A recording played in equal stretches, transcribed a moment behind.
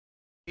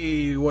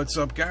Hey, what's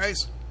up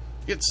guys?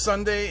 It's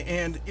Sunday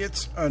and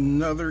it's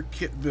another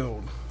kit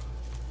build.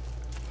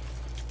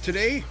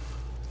 Today,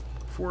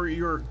 for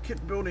your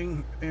kit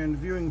building and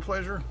viewing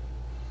pleasure,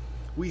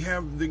 we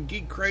have the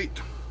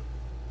Geekcreit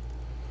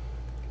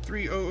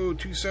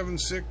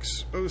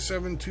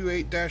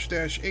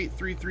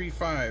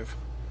 30027600728-8335.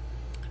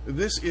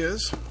 This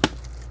is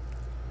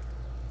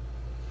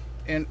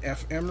an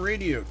FM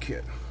radio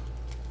kit.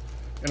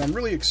 And I'm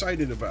really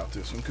excited about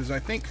this one because I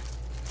think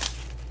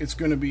it's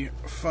going to be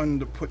fun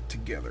to put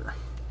together.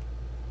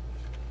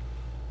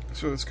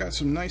 So it's got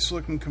some nice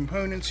looking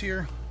components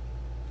here.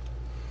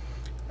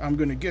 I'm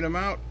going to get them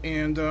out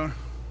and we'll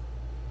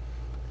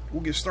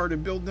get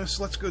started building this.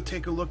 Let's go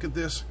take a look at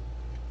this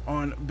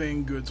on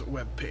Banggood's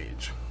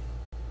webpage.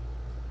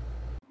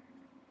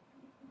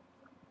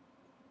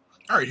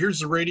 Alright,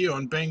 here's the radio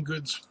on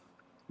Banggood's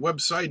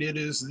website. It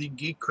is the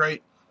Geekcreit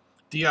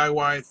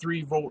DIY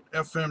 3-volt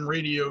FM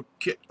radio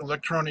kit,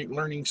 electronic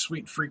learning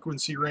suite,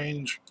 frequency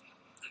range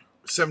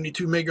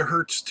 72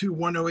 megahertz to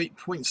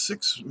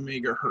 108.6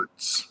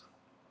 megahertz.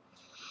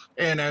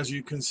 And as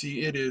you can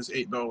see, it is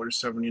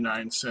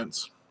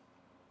 $8.79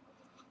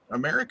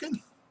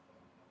 American,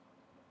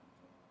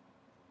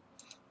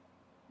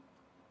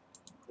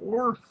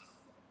 or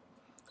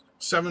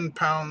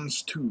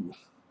 £7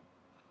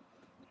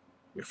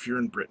 if you're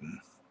in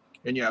Britain.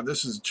 And yeah,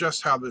 this is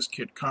just how this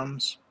kit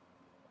comes,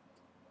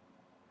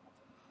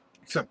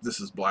 except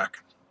this is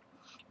black,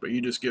 but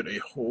you just get a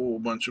whole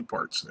bunch of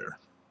parts there.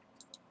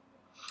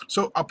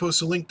 So I'll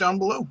post a link down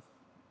below.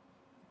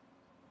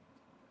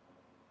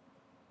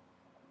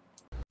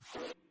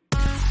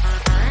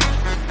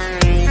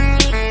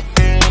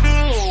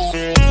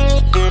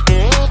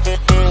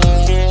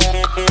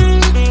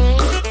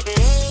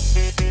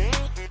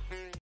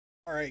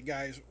 Alright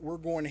guys, we're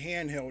going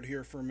handheld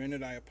here for a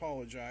minute. I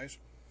apologize.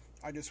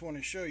 I just want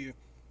to show you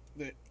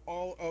that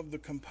all of the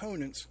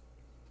components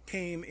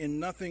came in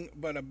nothing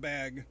but a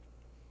bag.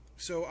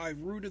 So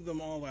I've rooted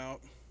them all out,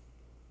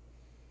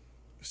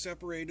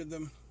 separated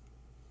them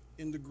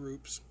into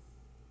groups,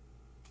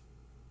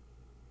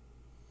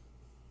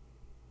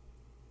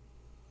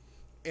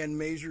 and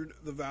measured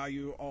the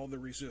value of all the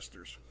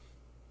resistors.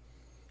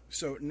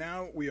 So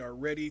now we are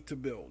ready to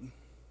build.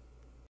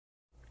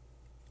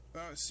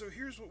 So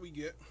here's what we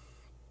get.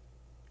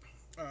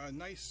 A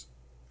nice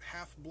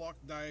half block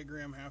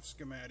diagram, half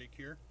schematic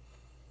here,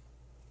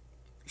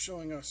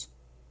 showing us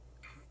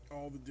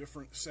all the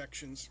different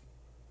sections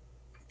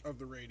of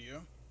the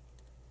radio.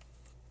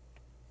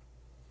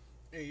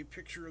 A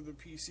picture of the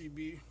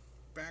PCB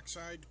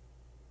backside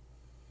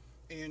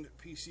and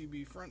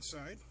PCB front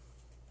side,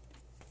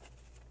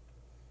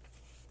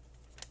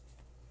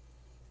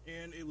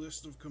 and a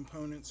list of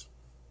components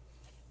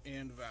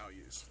and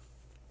values.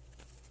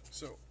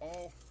 So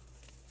all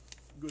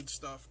good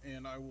stuff,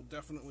 and I will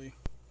definitely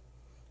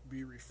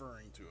be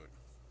referring to it.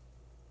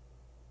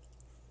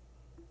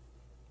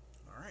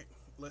 Alright,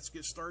 let's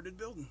get started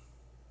building.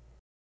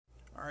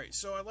 Alright,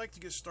 so I like to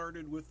get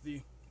started with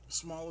the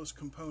smallest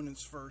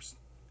components first.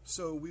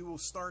 So we will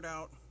start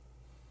out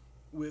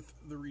with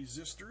the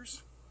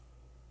resistors.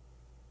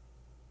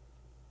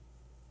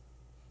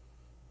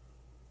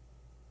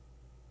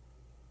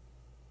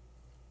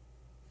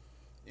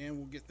 And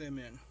we'll get them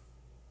in.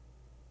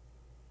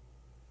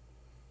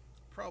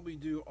 Probably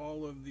do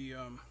all of the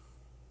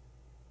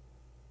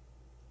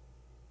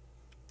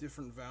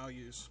different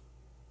values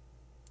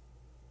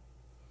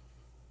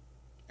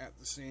at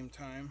the same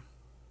time.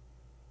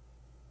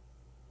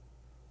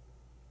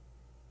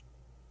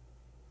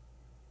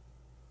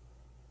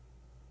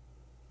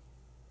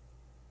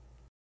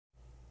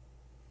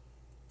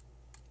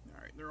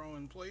 Alright, they're all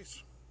in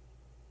place.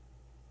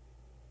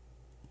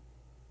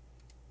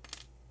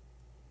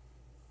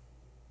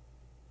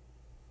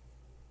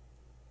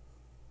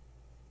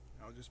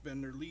 I'll just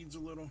bend their leads a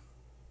little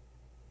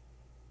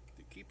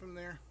to keep them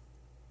there.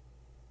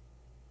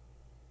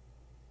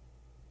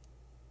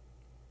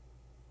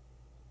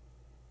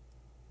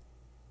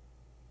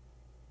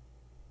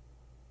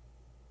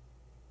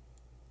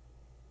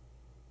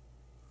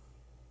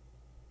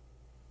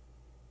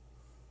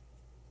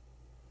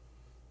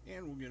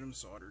 And we'll get them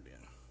soldered in.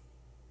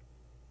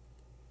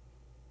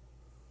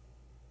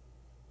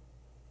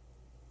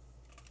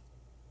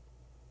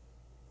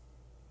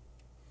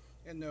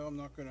 And no, I'm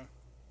not going to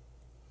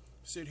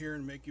sit here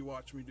and make you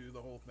watch me do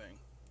the whole thing.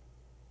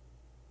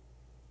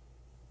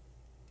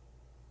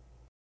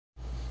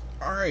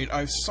 Alright,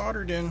 I've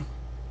soldered in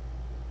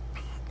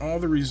all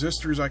the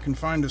resistors I can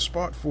find a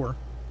spot for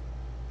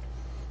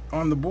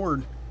on the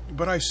board,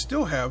 but I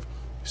still have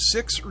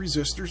 6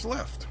 resistors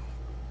left.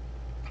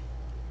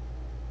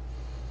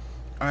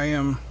 I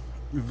am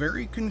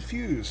very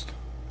confused.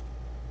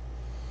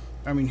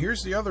 I mean,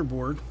 here's the other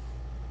board,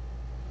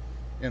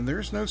 and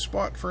there's no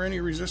spot for any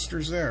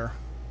resistors there.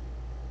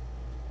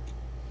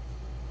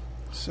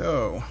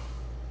 So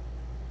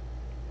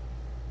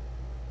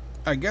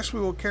I guess we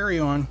will carry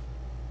on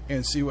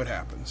and see what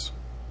happens.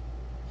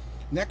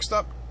 Next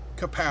up,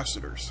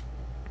 capacitors.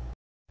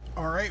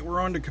 Alright, we're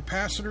on to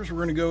capacitors. We're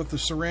going to go with the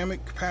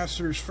ceramic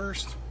capacitors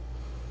first.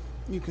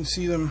 You can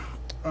see them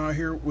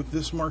here with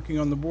this marking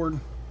on the board.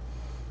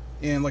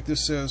 And like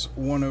this says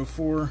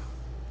 104,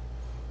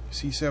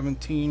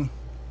 C17,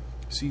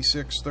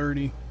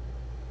 C630,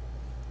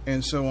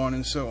 and so on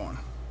and so on.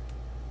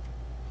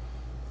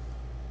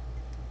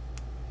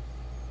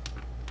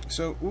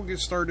 So we'll get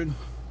started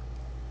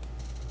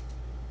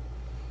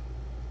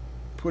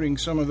putting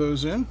some of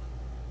those in.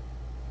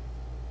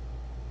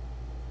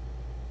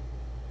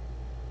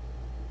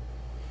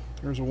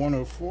 There's a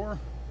 104.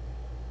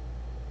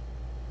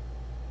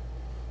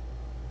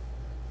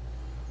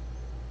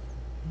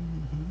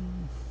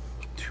 Mm-hmm.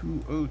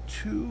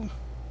 202.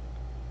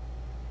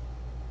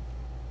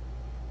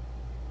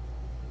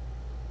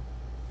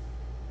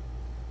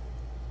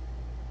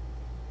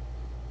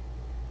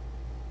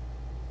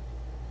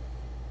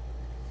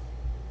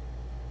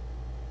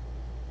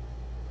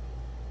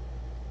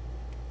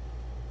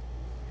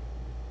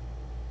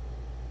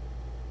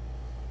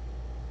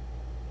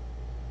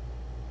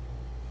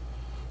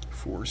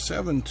 Four,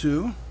 7,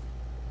 2.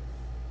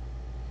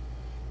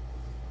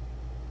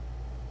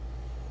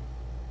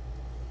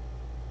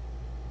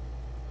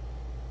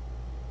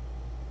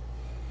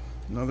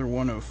 Another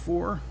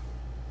 104.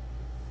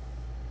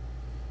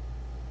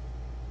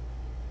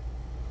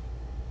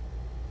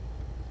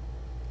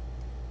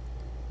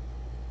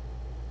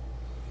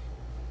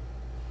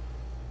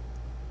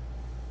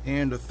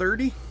 And a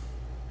 30.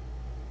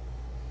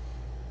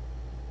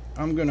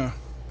 I'm gonna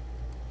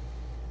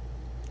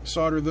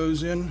solder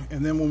those in,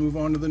 and then we'll move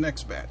on to the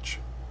next batch.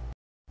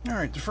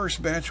 Alright, the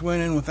first batch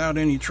went in without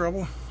any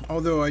trouble,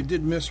 although I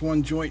did miss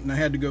one joint and I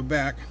had to go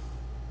back.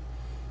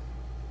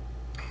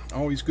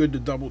 Always good to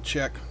double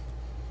check.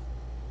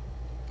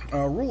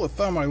 Rule of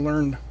thumb I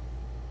learned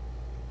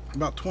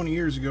about 20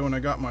 years ago when I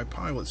got my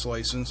pilot's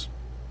license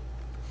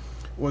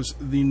was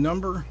the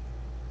number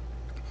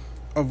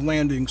of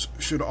landings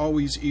should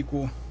always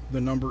equal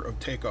the number of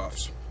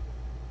takeoffs.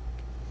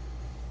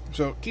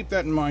 So keep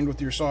that in mind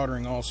with your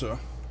soldering also.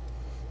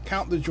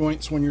 Count the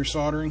joints when you're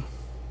soldering.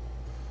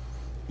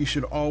 You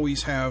should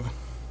always have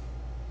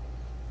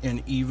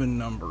an even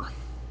number.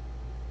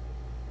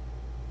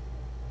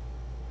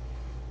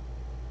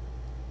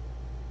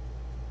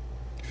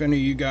 If any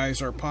of you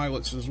guys are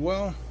pilots as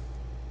well,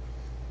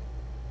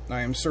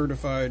 I am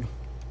certified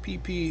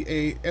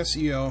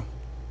PPASELIA.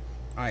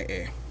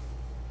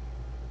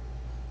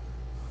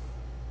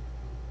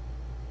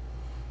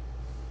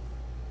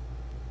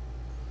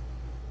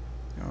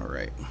 All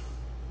right.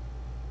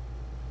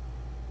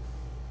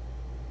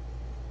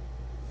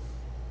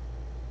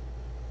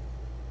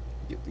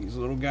 Get these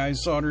little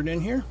guys soldered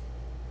in here,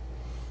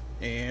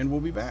 and we'll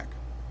be back.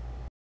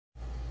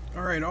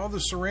 All right, all the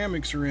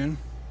ceramics are in,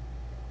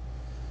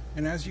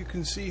 and as you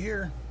can see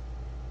here,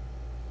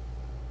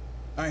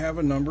 I have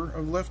a number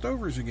of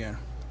leftovers again.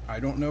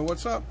 I don't know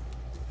what's up,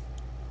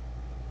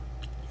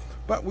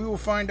 but we will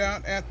find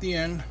out at the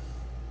end.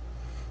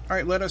 All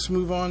right, let us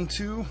move on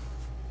to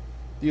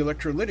the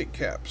electrolytic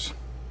caps.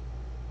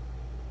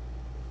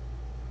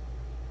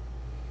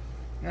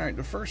 All right,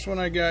 the first one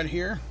I got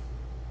here,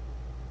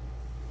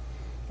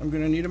 I'm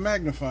going to need a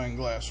magnifying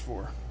glass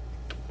for.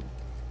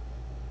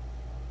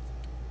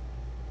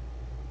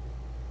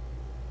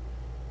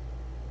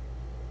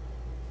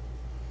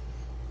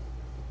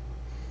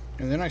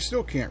 And then I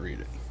still can't read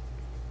it.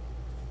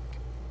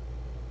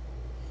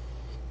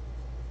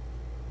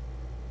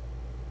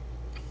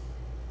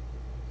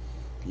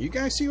 You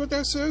guys see what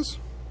that says?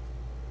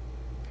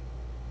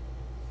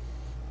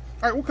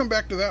 Alright, we'll come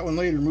back to that one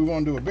later, move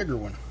on to a bigger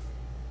one.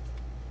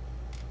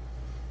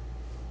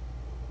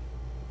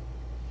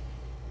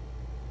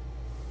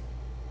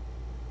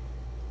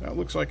 That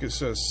looks like it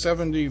says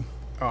 470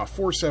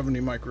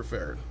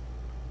 microfarad.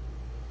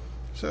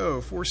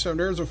 So 470,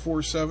 there's a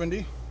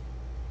 470.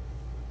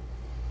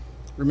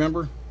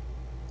 Remember,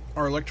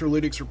 our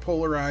electrolytics are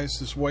polarized.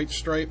 This white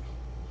stripe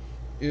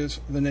is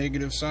the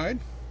negative side.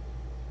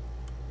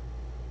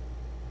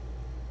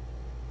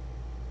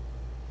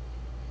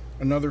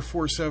 Another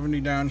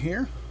 470 down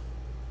here.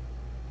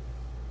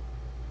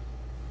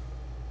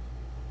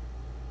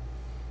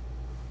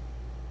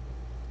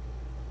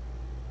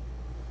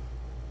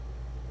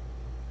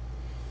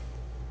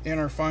 And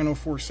our final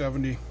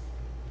 470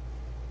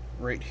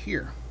 right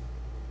here.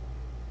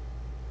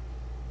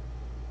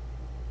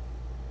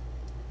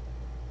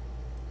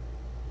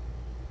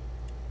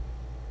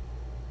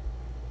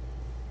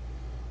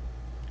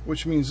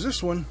 Which means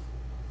this one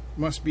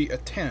must be a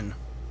 10.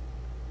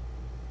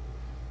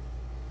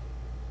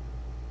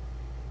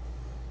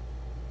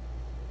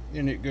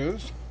 And it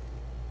goes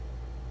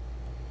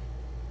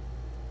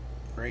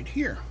right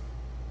here.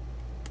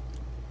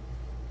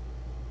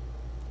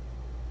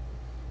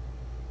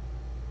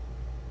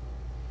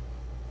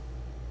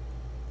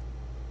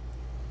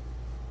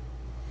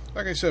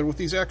 Like I said, with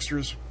these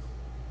extras,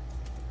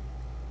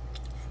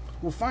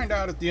 we'll find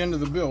out at the end of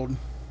the build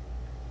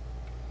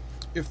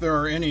if there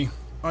are any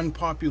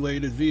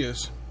unpopulated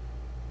vias,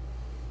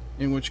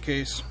 in which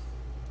case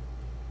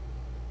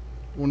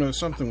Well, no,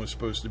 something was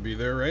supposed to be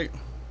there, right?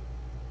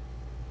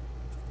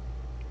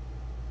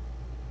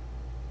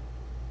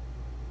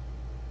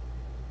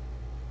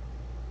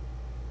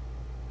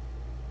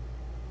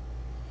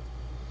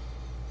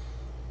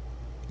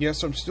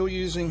 Yes, I'm still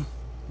using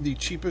the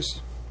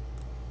cheapest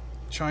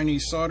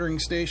Chinese soldering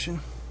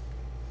station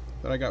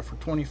that I got for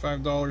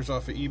 $25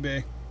 off of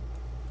eBay,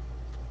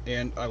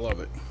 and I love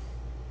it.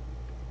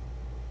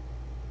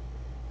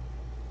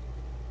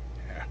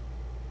 Yeah.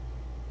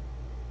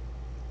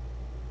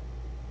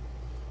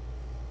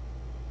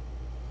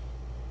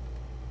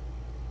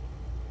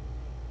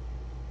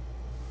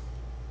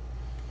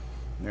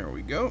 There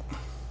we go.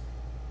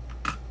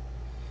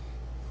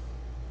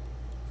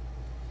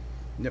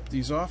 Nip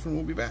these off and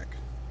we'll be back.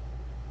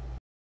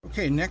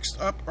 Okay, next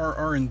up are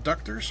our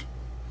inductors.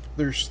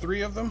 There's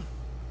 3 of them,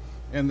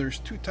 and there's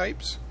 2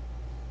 types.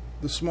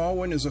 The small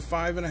one is a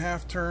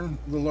 5.5 turn,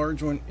 the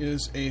large one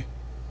is a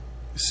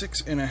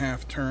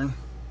 6.5 turn.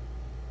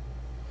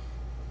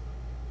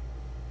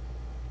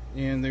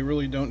 And they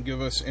really don't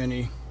give us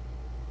any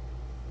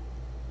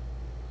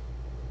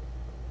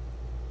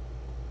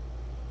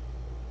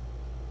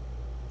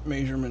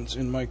measurements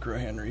in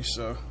microhenries,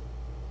 so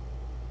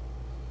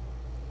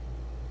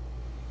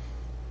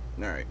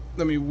alright,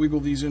 let me wiggle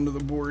these into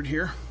the board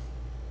here.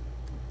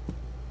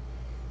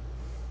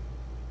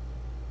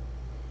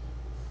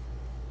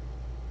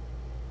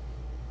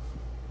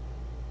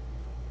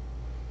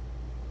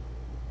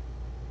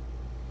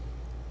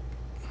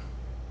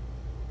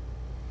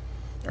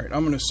 Alright,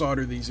 I'm going to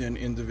solder these in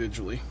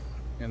individually,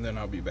 and then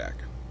I'll be back.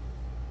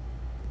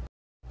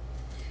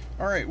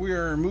 Alright, we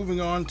are moving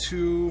on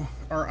to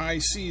our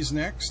ICs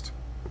next,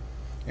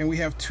 and we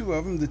have 2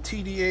 of them, the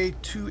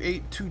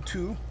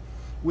TDA2822,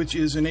 which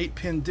is an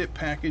 8-pin dip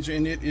package,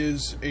 and it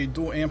is a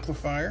dual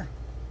amplifier.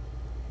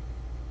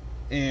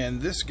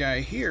 And this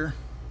guy here,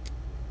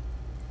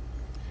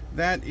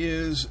 that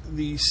is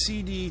the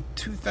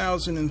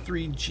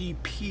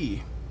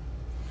CD2003GP,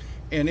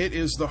 and it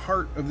is the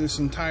heart of this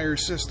entire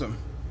system.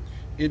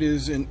 It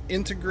is an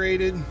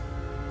integrated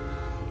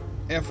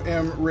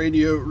FM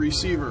radio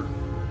receiver.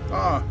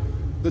 Ah,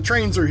 the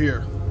trains are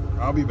here.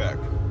 I'll be back.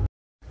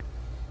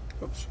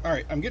 Oops.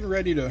 Alright, I'm getting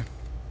ready to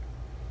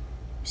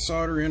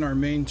solder in our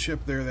main chip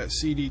there, that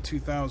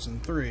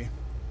CD2003.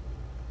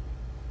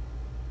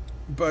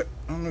 But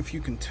I don't know if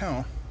you can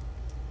tell.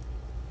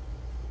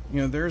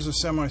 You know, there's a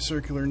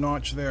semicircular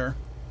notch there,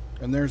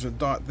 and there's a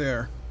dot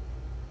there.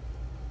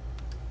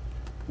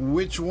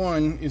 Which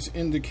one is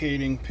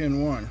indicating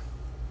pin 1?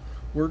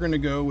 We're going to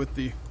go with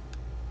the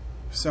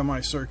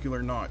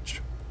semicircular notch.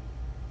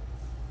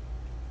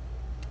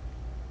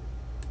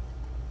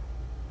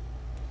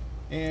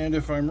 And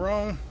if I'm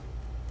wrong,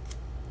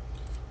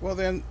 well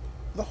then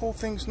the whole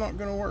thing's not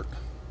going to work.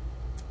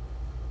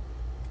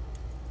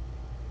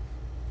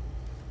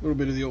 A little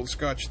bit of the old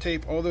Scotch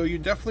tape, although you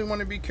definitely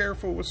want to be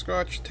careful with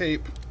Scotch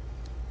tape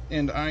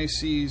and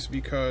ICs,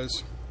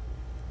 because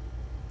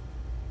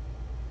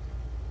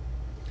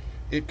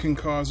it can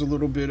cause a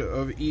little bit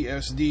of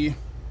ESD,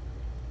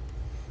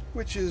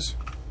 which is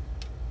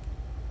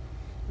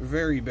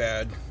very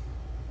bad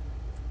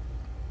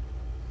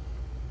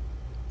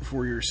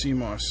for your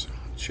CMOS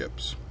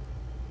chips.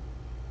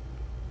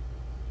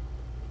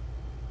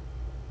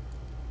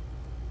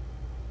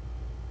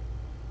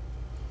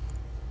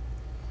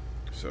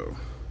 So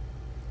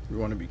we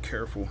want to be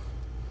careful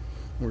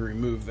when we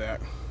remove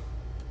that.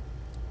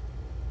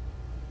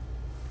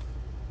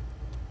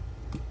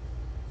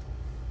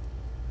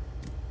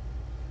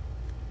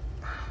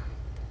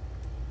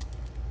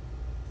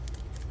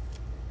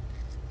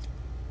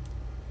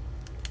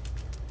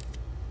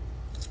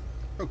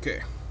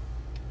 Okay.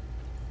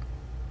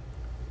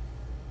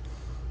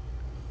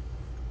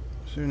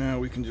 So now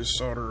we can just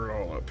solder it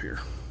all up here.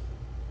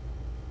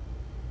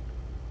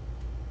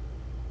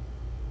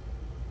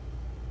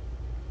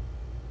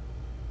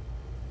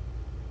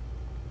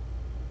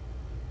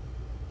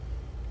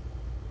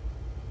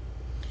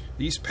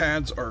 These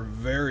pads are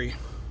very,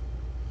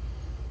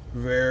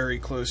 very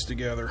close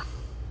together,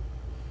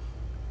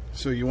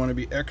 so you want to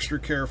be extra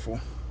careful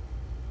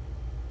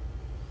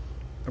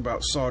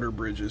about solder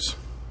bridges.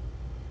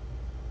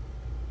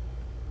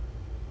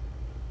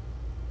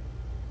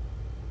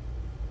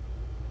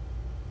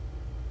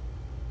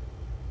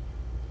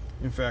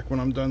 In fact, when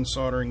I'm done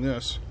soldering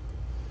this,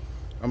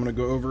 I'm going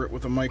to go over it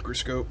with a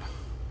microscope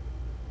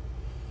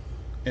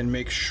and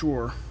make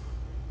sure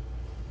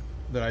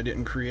that I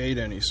didn't create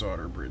any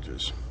solder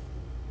bridges.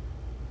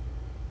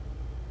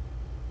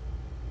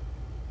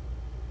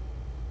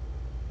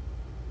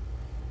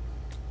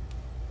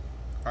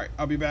 Alright,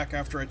 I'll be back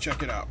after I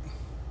check it out.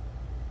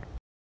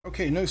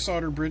 Okay, no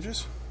solder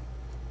bridges.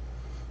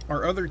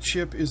 Our other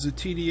chip is the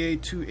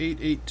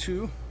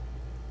TDA2882,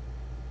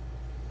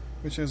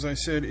 which, as I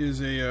said,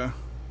 is a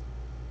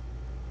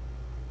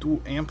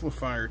dual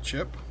amplifier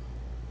chip.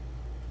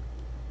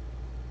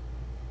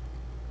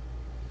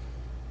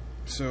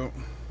 So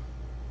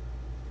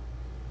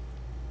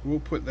we'll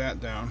put that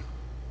down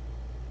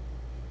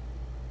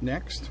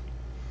next.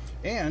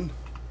 And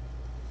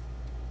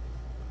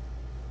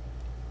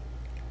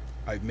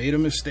I've made a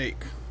mistake.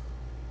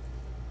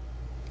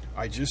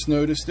 I just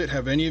noticed it.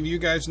 Have any of you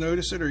guys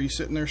noticed it? Are you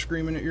sitting there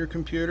screaming at your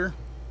computer?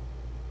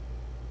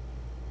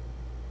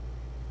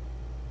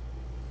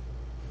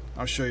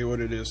 I'll show you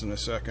what it is in a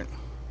second.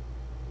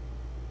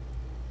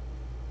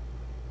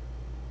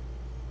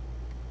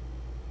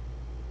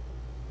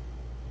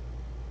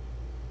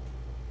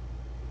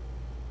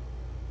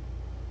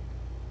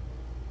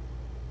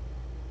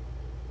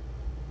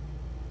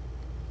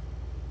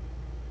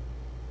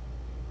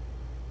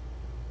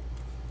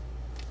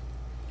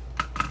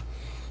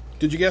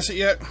 Did you guess it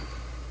yet?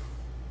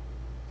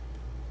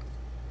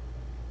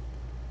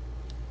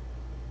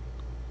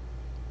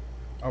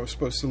 I was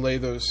supposed to lay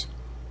those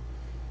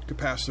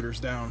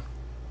capacitors down.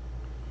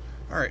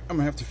 Alright, I'm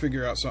gonna have to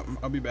figure out something.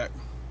 I'll be back.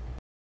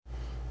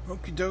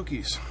 Okie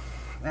dokies.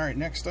 Alright,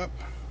 next up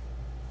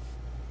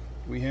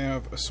we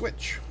have a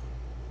switch,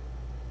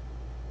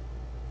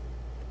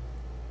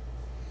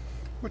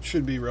 which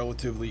should be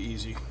relatively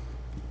easy.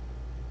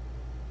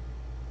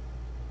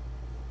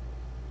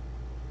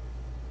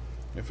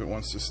 If it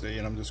wants to stay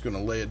in, I'm just going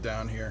to lay it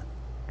down here.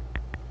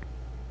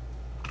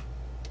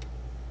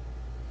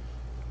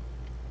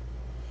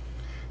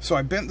 So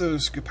I bent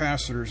those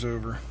capacitors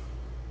over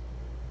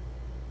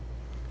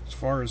as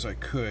far as I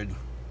could.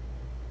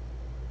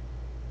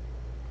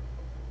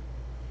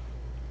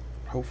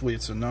 Hopefully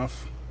it's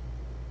enough.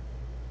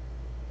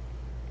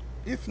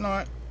 If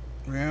not,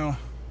 well,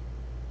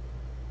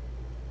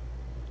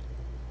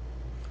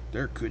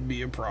 there could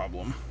be a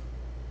problem.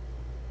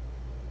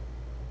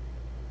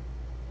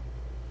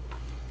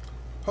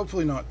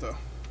 Hopefully not, though.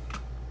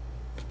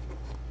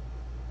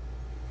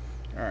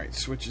 Alright,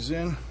 switch is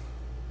in.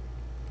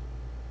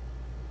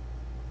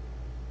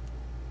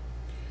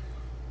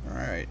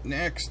 Alright,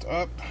 next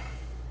up,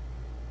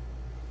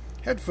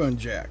 headphone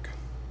jack.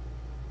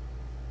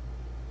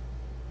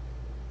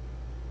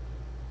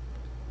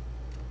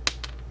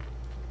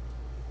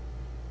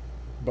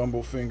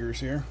 Bumble fingers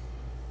here.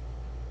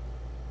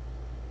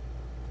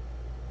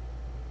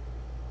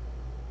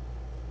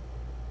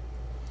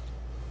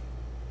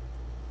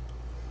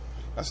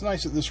 That's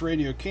nice that this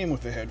radio came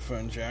with a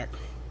headphone jack.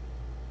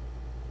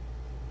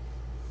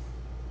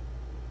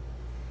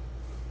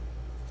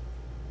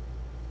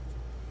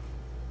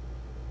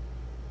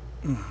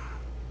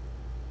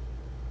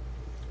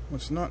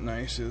 What's not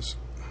nice is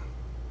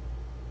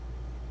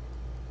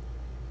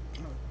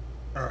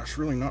it's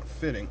really not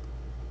fitting.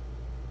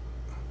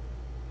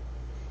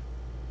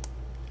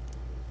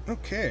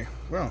 Okay,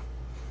 well,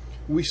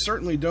 we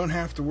certainly don't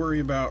have to worry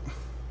about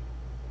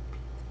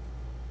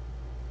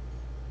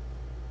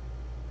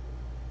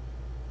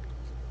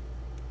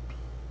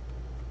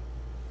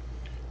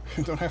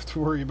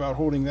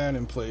holding that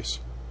in place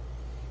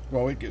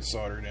while it gets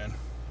soldered in.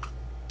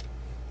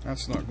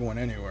 That's not going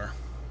anywhere.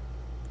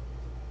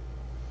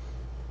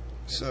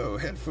 So,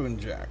 headphone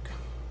jack.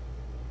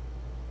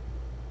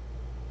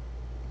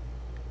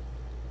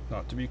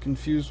 Not to be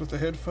confused with the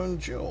headphone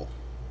Jill.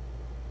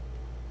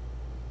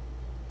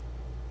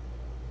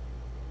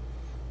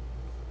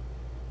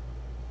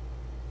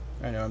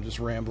 I know, I'm just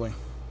rambling.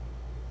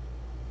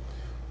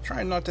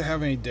 Trying not to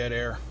have any dead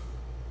air.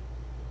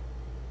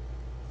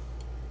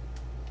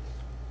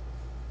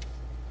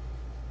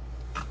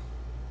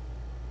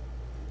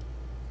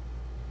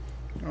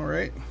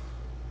 Alright.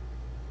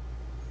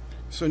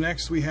 So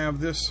next we have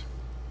this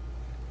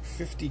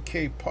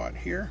 50K pot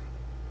here.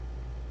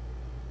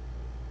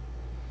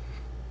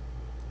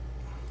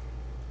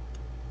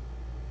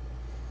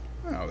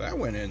 Oh, that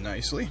went in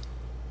nicely.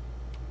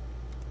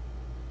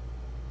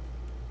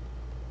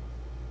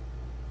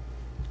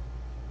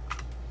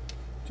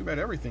 Too bad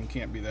everything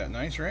can't be that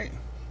nice, right?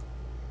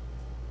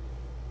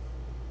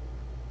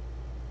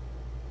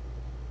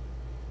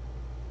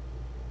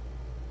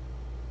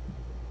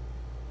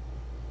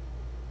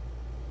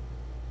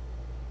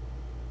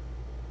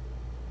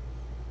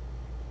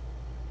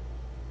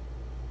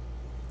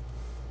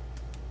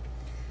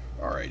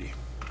 Alrighty.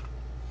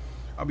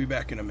 I'll be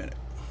back in a minute.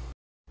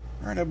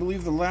 Alright, I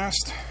believe the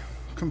last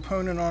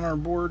component on our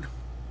board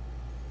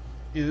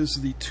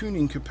is the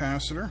tuning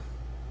capacitor.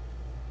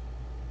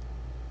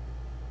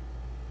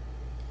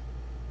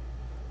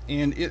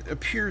 And it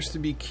appears to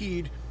be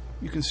keyed.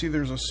 You can see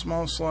there's a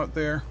small slot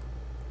there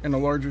and a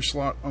larger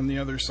slot on the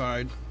other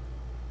side.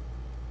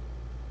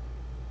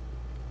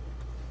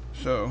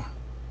 So,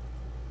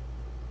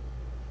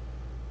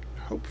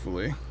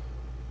 hopefully,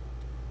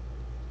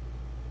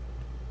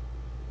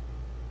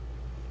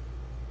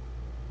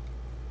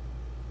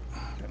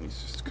 that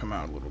needs to come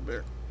out a little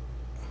bit.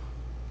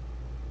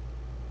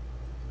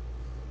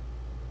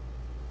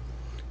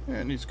 And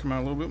it needs to come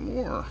out a little bit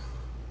more.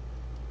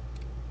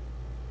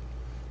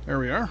 There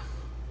we are.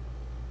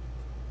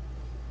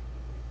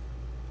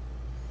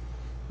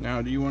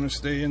 Now, do you want to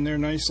stay in there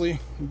nicely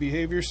and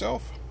behave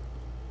yourself?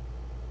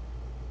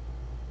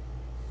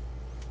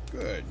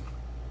 Good.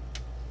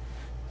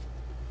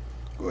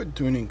 Good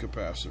tuning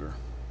capacitor.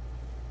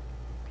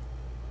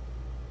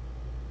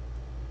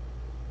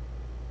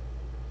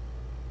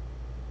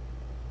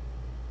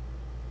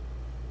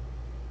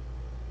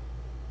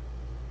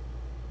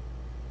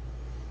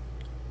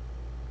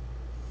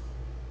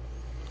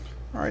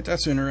 Alright,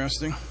 that's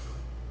interesting.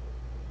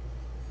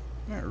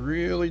 I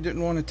really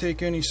didn't want to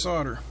take any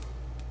solder.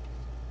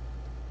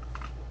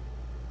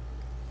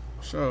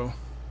 So,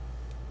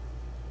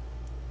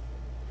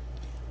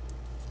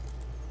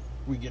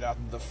 we get out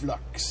the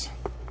flux.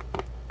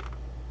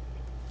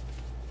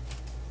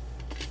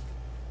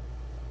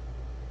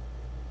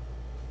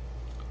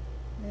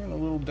 And a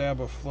little dab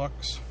of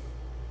flux.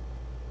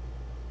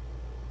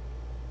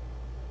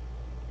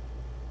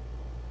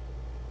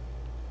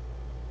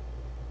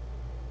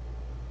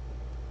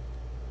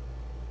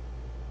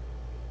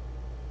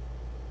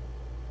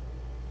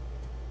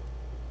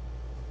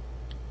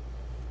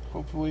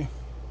 Hopefully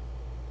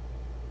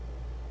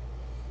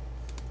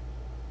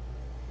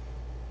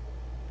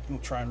we'll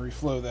try and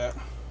reflow that.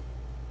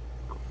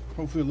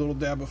 Hopefully a little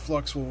dab of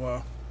flux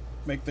will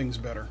make things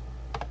better.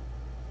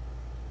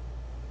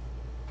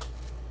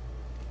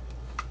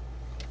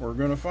 We're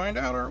gonna find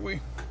out, aren't we?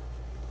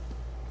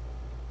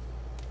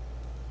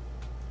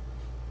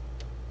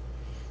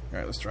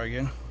 Alright, let's try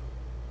again.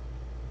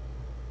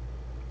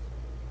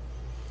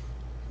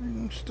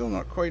 I'm still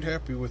not quite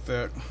happy with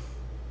that.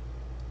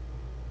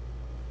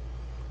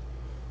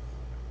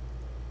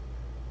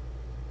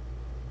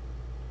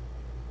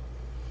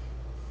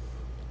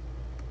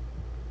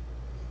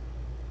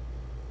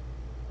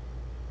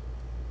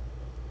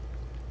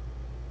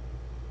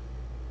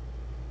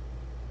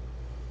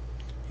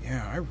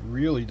 Yeah, I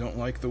really don't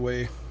like the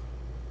way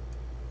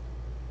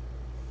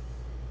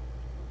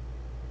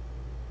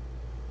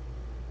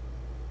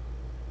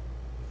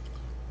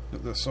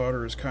that the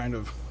solder is kind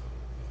of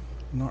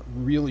not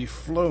really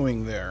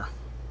flowing there.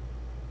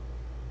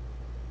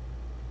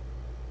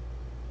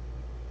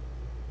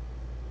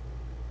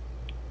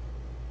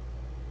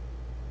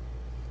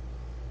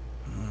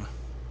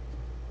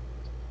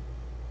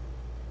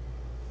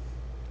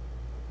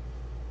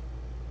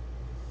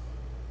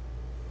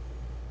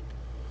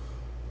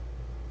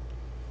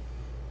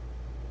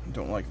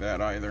 Don't like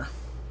that either.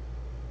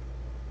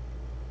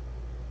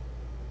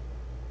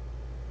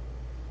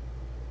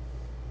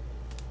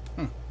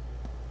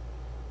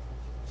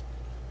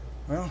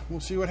 Well, we'll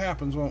see what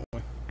happens, won't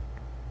we?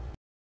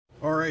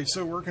 Alright,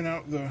 so working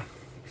out the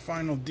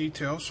final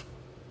details.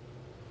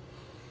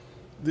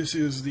 This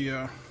is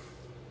the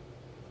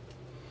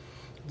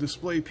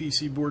display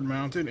PC board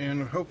mounted,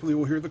 and hopefully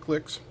we'll hear the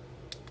clicks.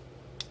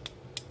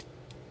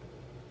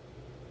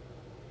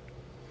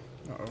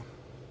 Uh-oh.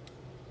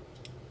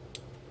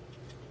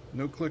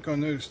 No click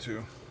on those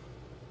two.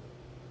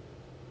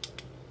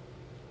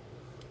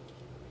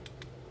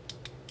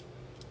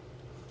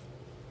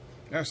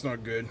 That's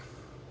not good.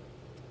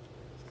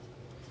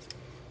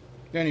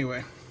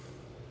 Anyway,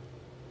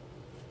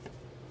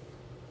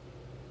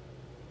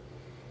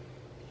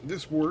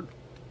 this board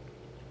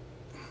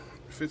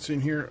fits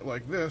in here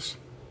like this.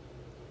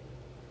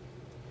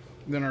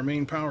 Then our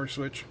main power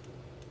switch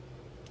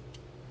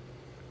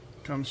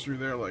comes through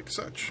there like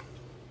such.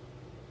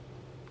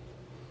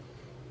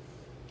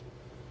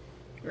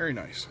 Very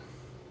nice.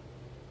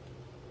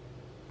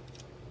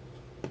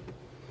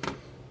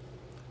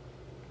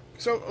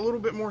 So a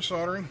little bit more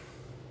soldering.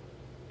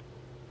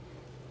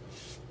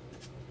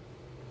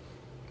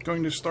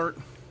 Going to start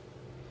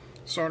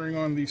soldering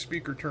on the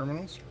speaker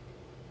terminals.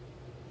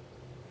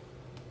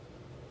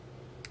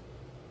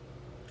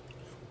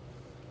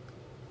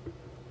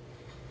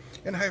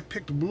 And I have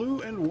picked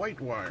blue and white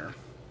wire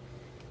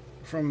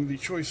from the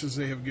choices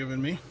they have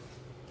given me.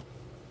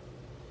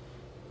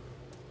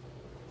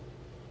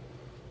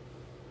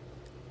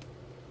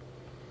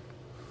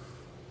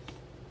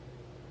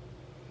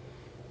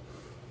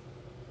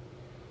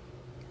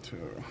 So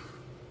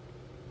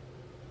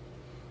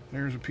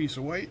there's a piece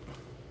of white.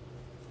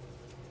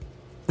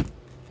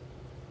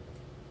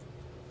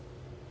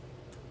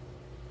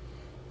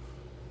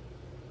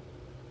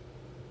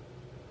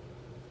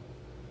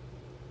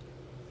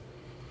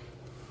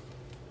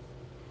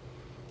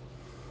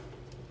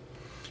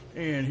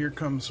 And here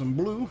comes some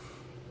blue.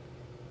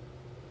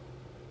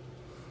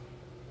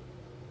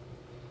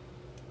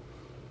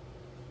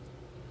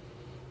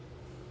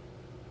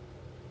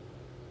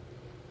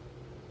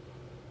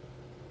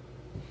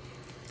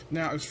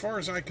 Now, as far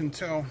as I can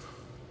tell,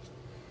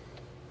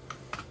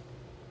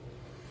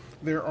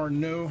 there are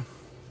no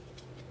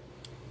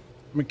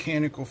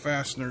mechanical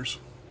fasteners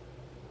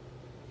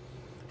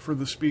for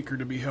the speaker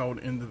to be held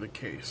into the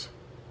case.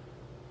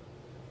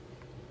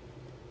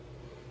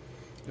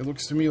 It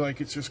looks to me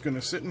like it's just going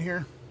to sit in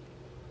here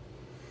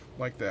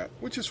like that,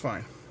 which is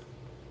fine.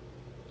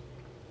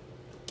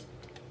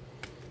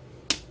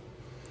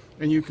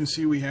 And you can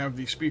see we have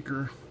the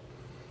speaker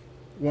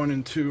 1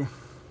 and 2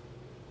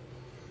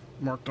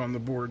 marked on the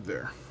board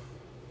there.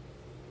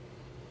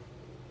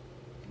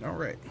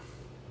 Alright,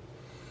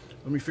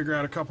 let me figure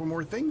out a couple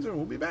more things and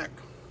we'll be back.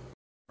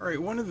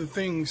 Alright, one of the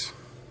things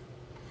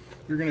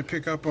you're going to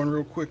pick up on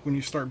real quick when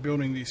you start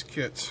building these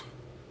kits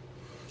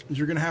is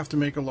you're going to have to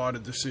make a lot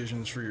of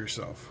decisions for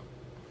yourself.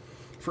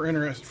 For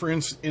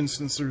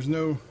instance, there's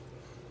no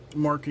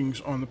markings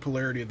on the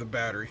polarity of the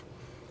battery.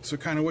 So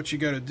kind of what you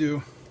got to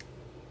do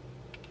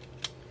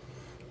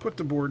put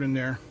the board in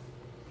there,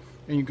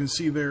 and you can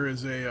see there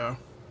is a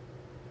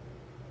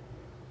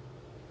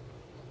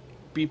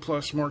B+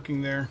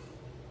 marking there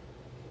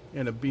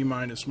and a B-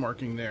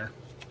 marking there,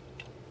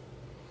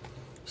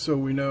 so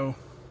we know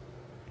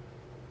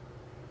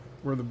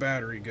where the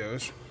battery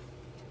goes.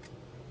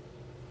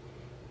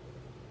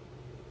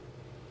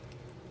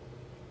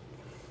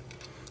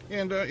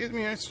 And I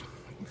mean,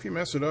 if you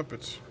mess it up,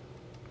 it's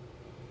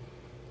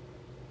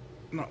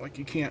not like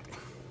you can't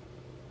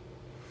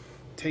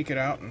take it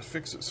out and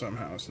fix it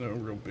somehow. It's no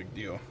real big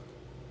deal.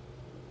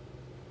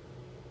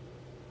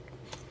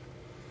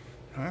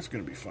 That's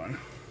going to be fun.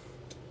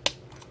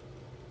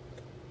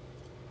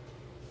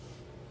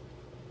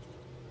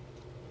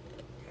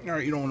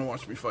 Alright, you don't want to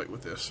watch me fight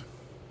with this.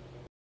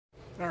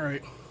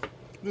 Alright,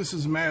 this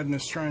is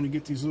madness trying to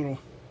get these little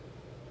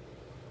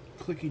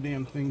clicky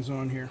damn things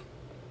on here.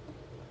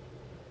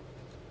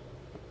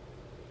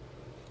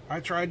 I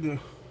tried to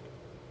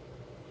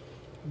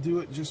do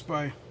it just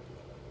by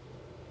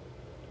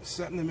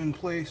setting them in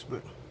place,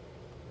 but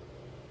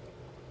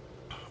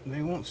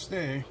they won't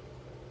stay.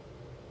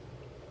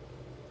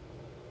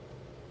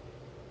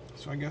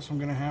 So I guess I'm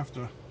going to have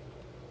to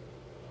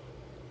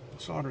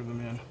solder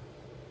them in.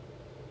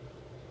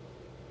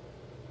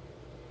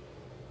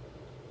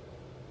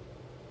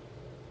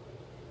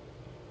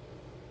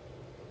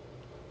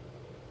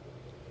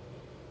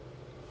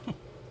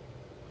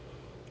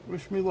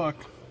 Wish me luck.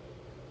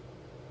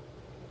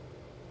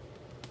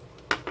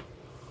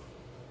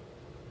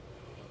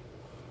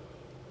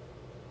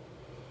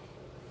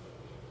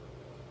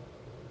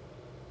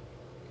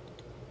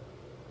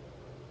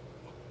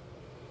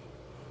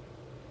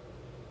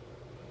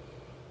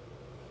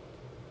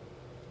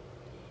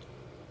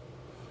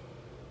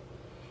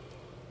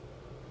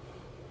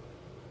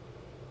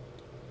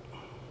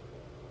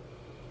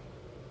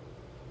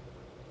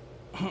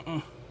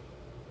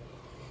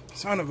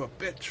 Son of a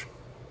bitch.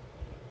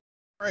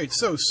 Alright,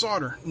 so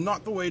solder,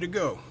 not the way to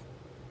go.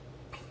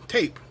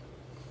 Tape,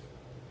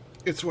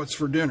 it's what's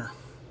for dinner.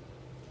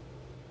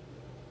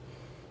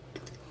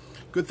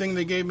 Good thing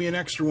they gave me an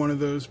extra one of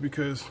those,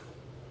 because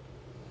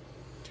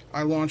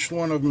I launched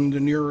one of them to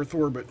near Earth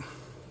orbit.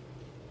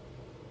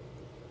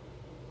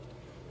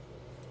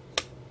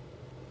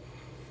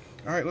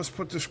 Alright, let's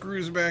put the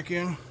screws back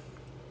in,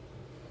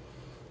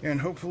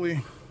 and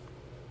hopefully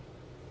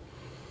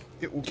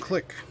it will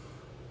click.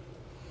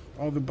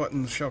 All the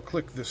buttons shall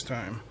click this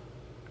time.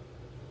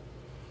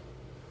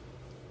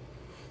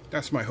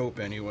 That's my hope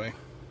anyway.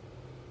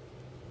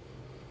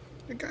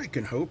 A guy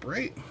can hope,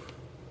 right?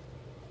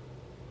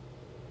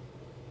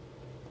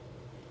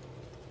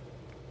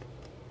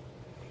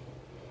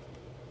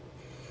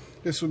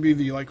 This will be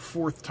the like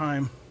 4th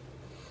time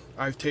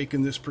I've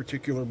taken this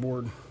particular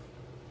board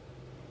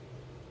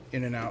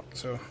in and out,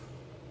 so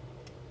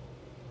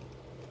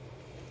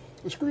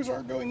the screws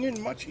are going in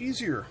much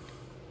easier.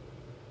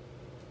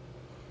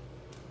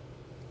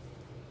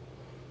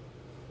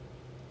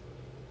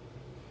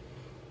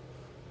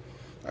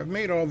 I've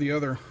made all the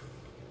other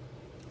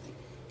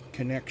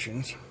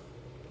connections.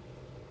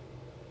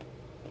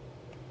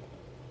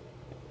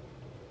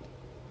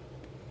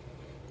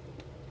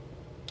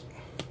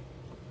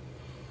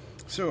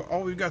 So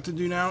all we've got to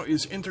do now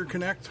is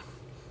interconnect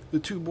the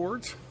 2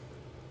 boards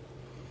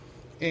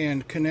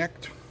and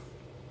connect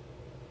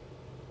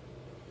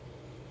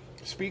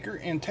speaker,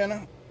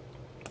 antenna,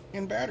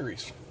 and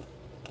batteries.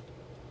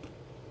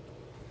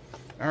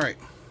 Alright,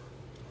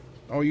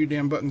 all you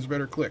damn buttons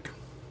better click.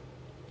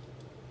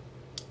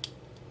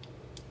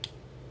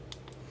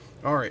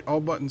 Alright, all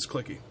buttons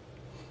clicky.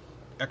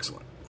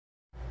 Excellent.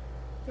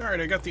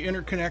 Alright, I got the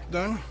interconnect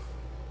done.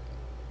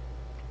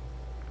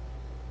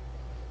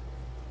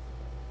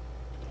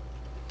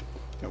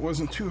 That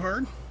wasn't too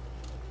hard.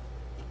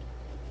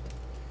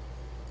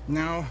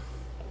 Now,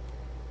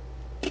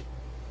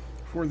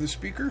 for the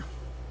speaker.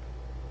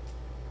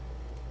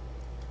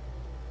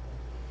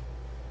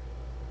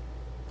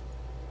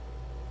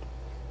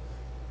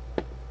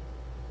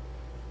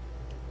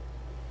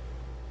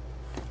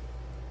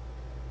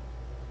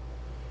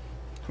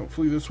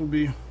 Hopefully this will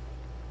be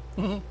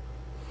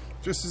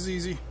just as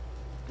easy.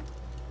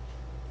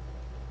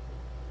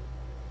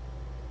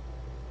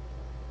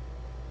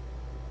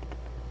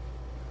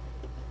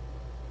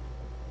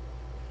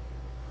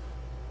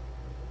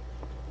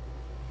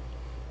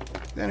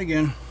 Then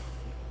again,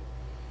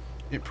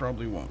 it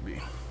probably won't be.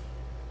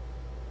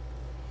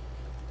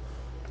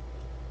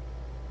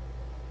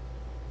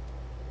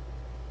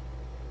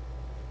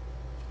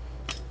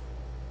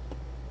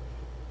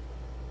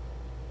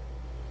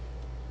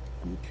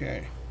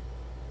 Okay.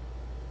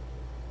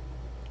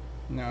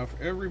 Now,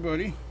 if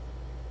everybody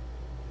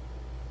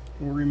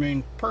will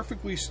remain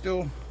perfectly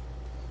still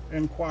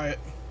and quiet,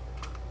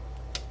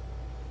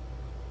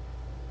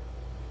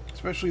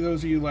 especially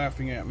those of you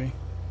laughing at me.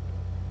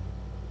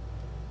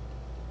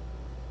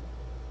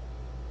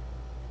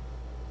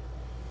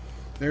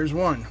 There's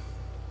one.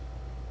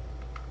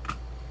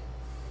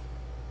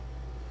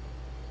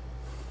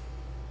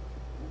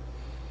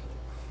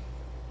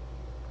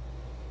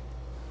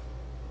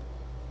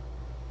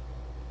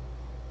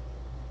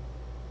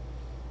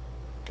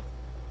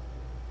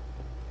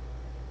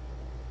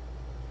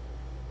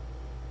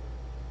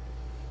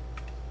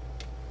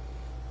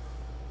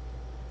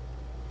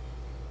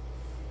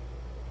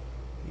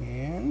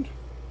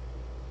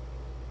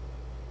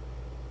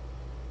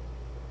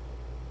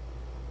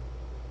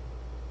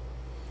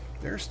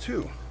 There's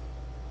two.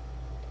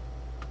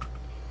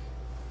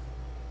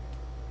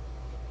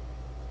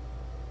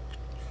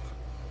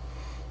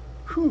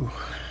 Whew.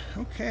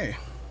 Okay.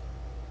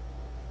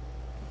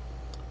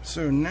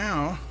 So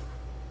now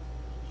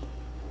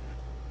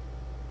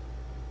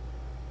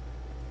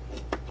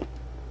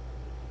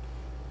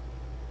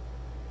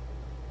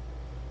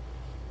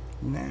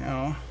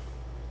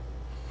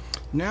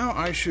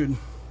I should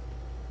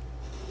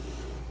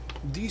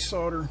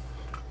desolder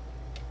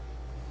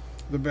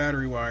the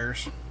battery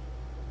wires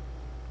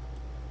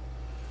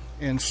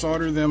and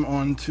solder them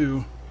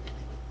onto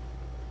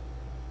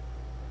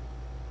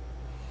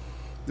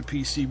the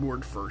PC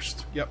board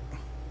first. Yep.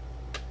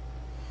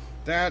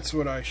 That's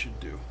what I should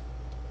do.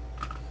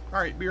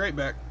 Alright, be right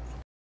back.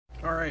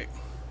 Alright.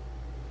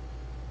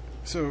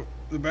 So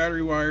the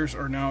battery wires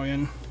are now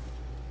in.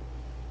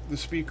 The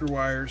speaker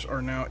wires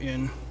are now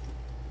in.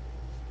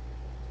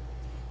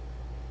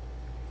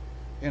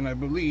 And I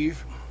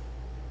believe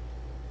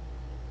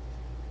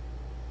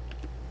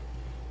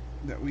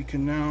that we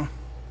can now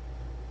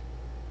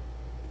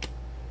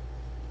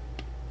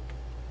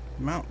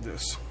mount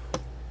this.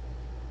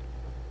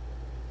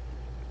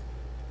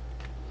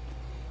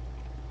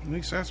 At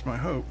least that's my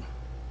hope.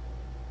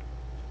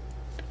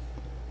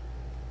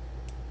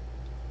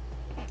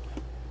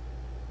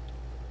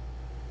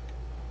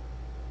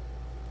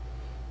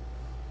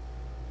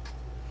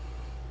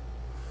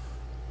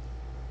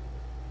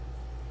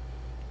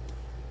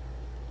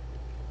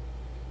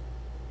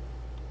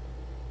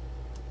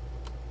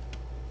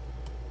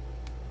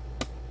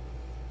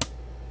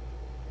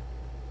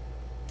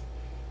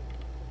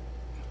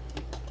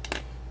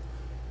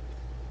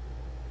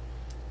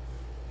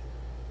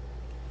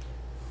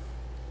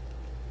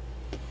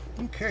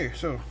 Okay,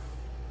 so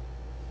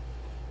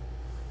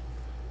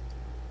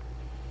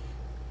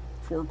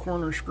 4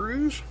 corner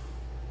screws.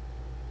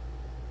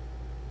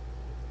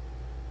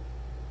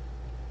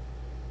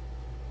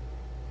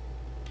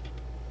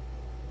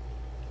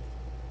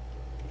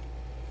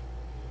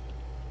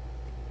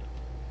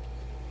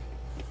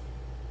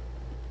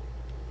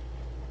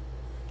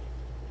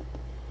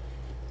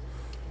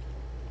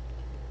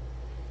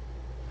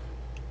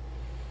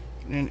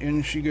 And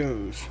in she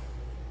goes.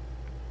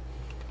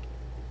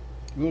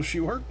 Will she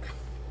work?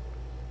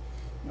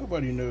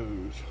 Nobody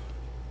knows.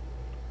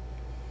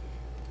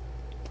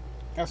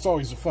 That's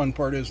always the fun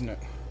part, isn't it?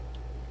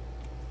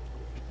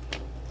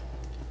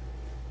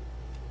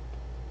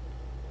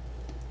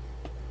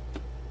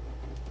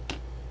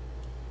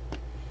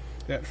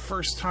 That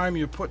first time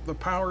you put the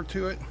power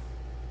to it.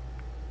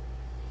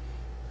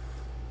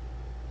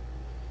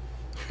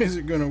 Is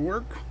it going to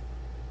work?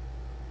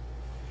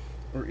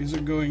 Or is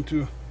it going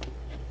to,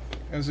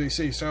 as they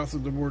say south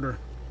of the border,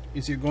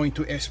 is it going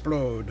to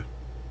explode?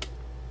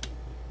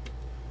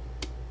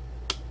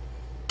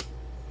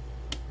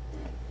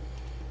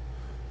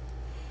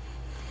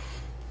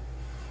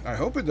 I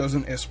hope it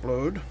doesn't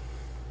explode.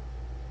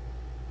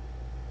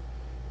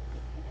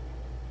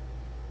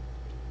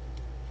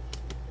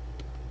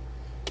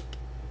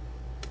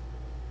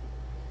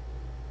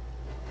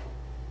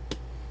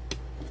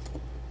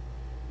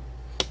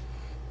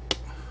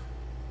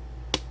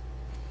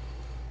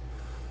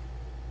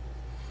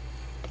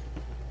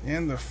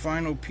 And the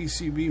final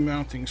PCB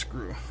mounting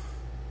screw.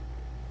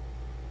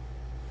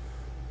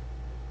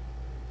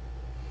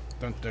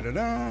 Dun, da, da,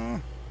 da.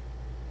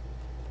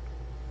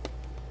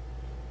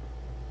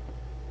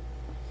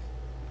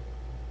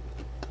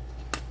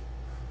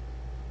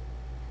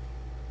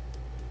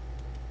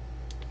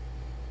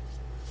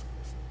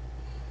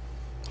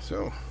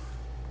 So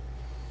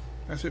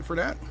that's it for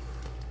that.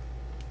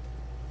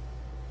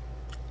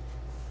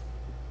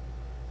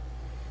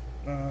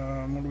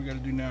 What do we got to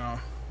do now?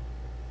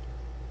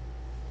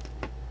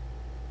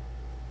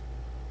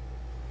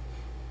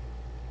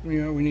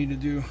 You know, we need to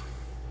do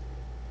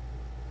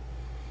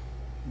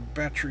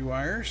battery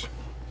wires.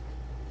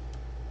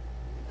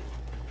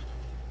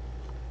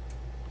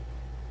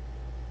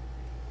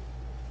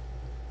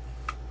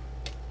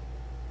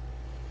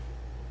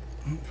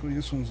 Hopefully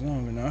this one's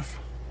long enough.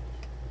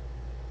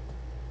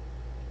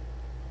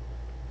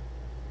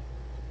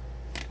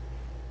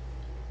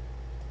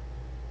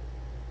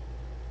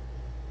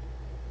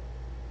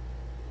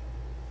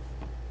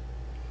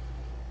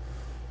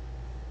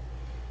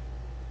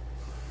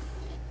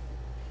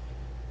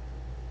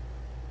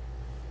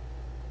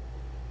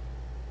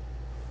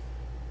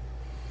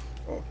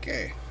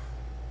 Okay,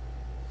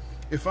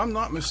 if I'm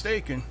not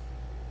mistaken,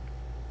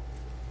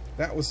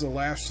 that was the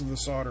last of the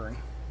soldering.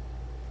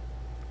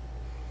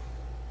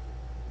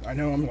 I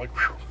know, I'm like,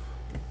 whew,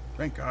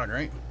 thank God,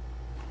 right?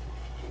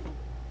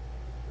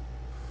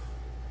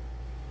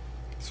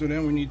 So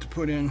then we need to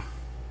put in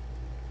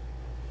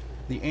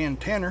the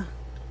antenna.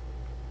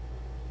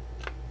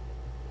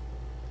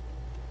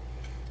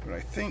 But I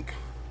think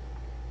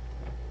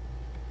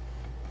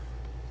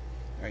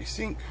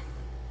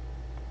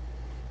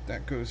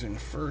that goes in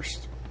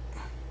first,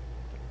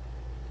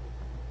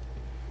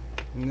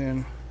 and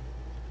then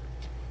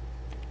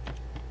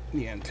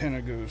the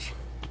antenna goes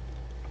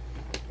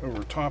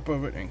over top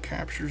of it and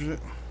captures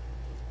it.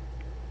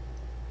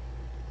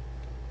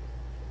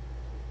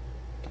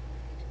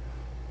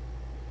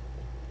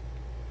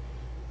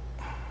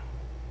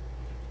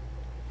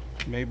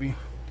 maybe.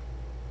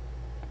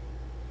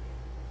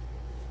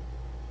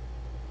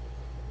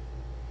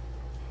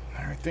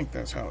 I think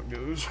that's how it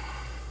goes.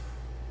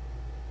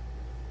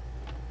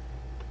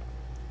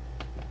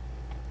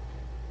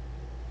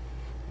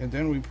 And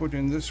then we put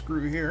in this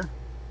screw here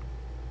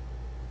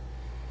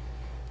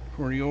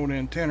for the old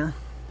antenna.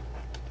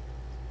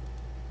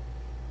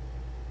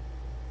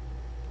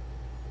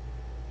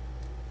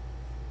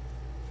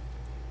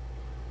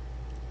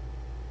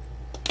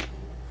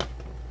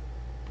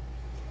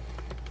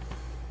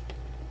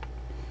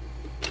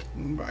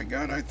 And by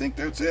God, I think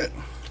that's it.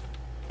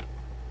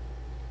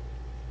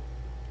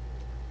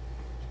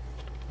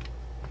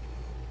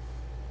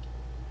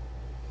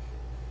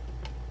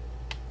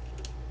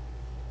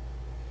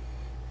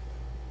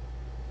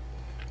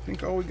 I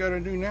think all we got to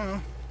do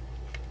now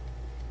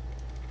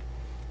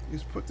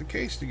is put the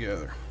case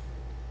together.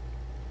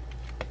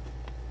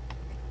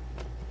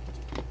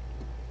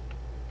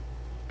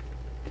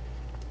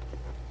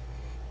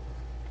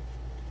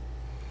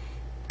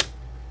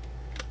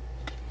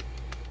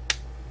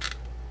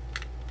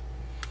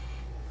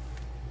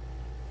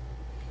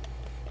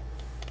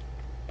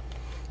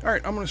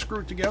 Alright, I'm going to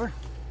screw it together.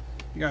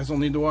 You guys don't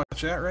need to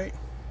watch that, right?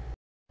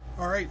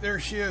 Alright, there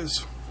she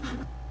is.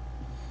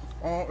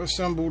 All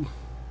assembled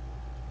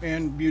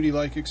and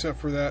beauty-like, except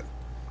for that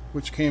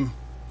which came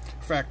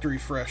factory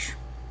fresh.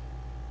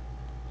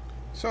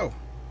 So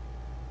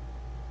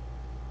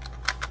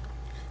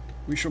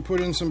we shall put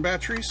in some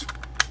batteries.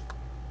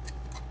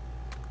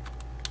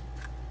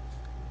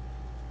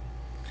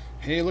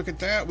 Hey, look at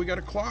that, we got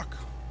a clock.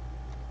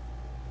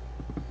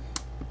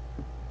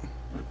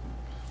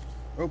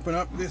 Open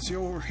up this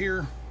over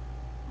here,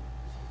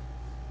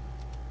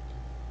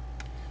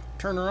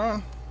 turn her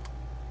on,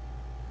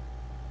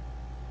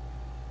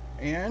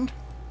 and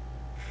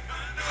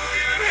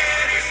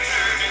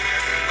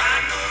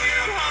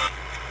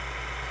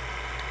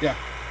yeah,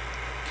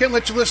 can't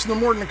let you listen to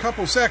more than a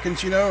couple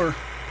seconds, you know, or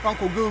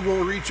Uncle Google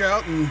will reach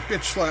out and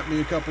bitch slap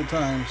me a couple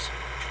times.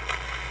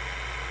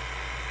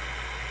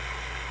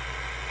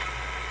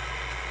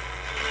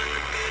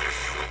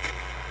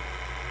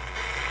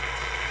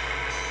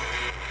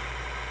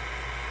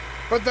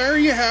 But there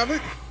you have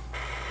it.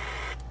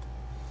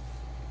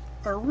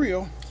 A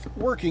real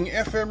working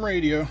FM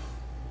radio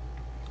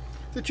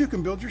that you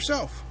can build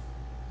yourself.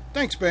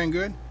 Thanks,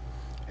 Banggood.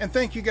 And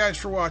thank you guys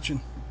for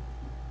watching.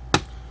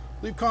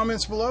 Leave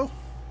comments below.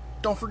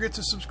 Don't forget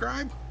to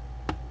subscribe.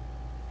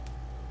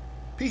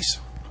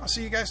 Peace. I'll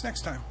see you guys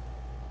next time.